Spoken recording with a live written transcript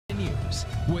continues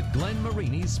with Glenn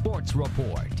Marini's Sports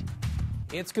Report.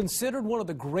 It's considered one of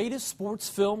the greatest sports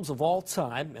films of all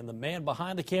time, and the man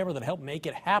behind the camera that helped make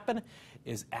it happen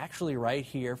is actually right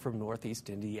here from Northeast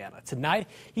Indiana. Tonight,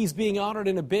 he's being honored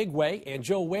in a big way, and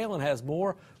Joe Whalen has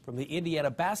more from the Indiana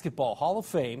Basketball Hall of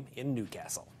Fame in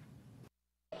Newcastle.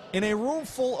 In a room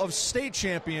full of state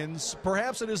champions,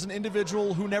 perhaps it is an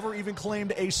individual who never even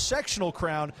claimed a sectional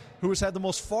crown who has had the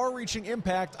most far-reaching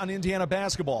impact on Indiana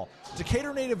basketball.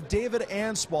 Decatur native David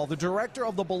Anspaugh, the director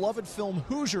of the beloved film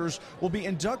Hoosiers, will be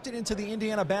inducted into the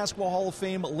Indiana Basketball Hall of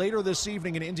Fame later this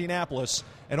evening in Indianapolis.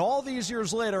 And all these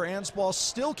years later, Anspaugh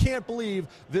still can't believe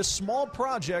this small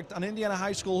project on Indiana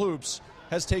high school hoops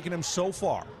has taken him so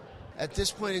far. At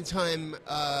this point in time,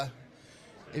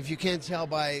 if you can't tell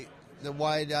by the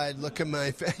wide-eyed look in my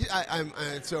face,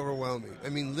 it's overwhelming. I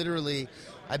mean, literally,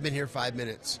 I've been here 5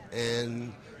 minutes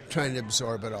and trying to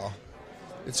absorb it all.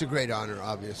 It's a great honor,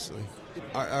 obviously.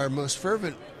 Our most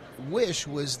fervent wish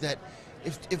was that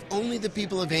if only the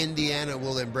people of Indiana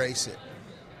will embrace it.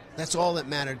 That's all that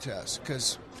mattered to us,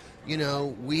 because, you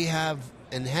know, we have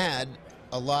and had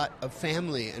a lot of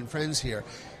family and friends here,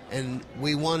 and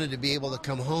we wanted to be able to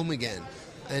come home again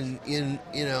and,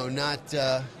 not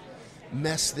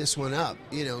mess this one up.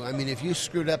 I mean, if you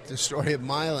screwed up the story of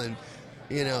Milan,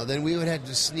 then we would have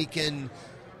to sneak in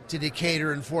to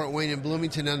Decatur and Fort Wayne and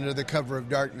Bloomington under the cover of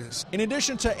darkness. In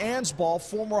addition to Anspaugh,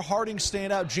 former Harding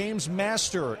standout James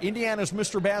Master, Indiana's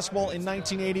Mr. Basketball in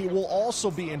 1980, will also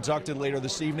be inducted later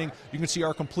this evening. You can see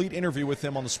our complete interview with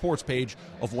him on the sports page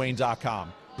of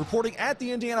Wayne.com. Reporting at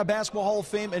the Indiana Basketball Hall of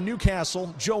Fame in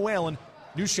Newcastle, Joe Whalen,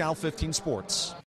 News Channel 15 Sports.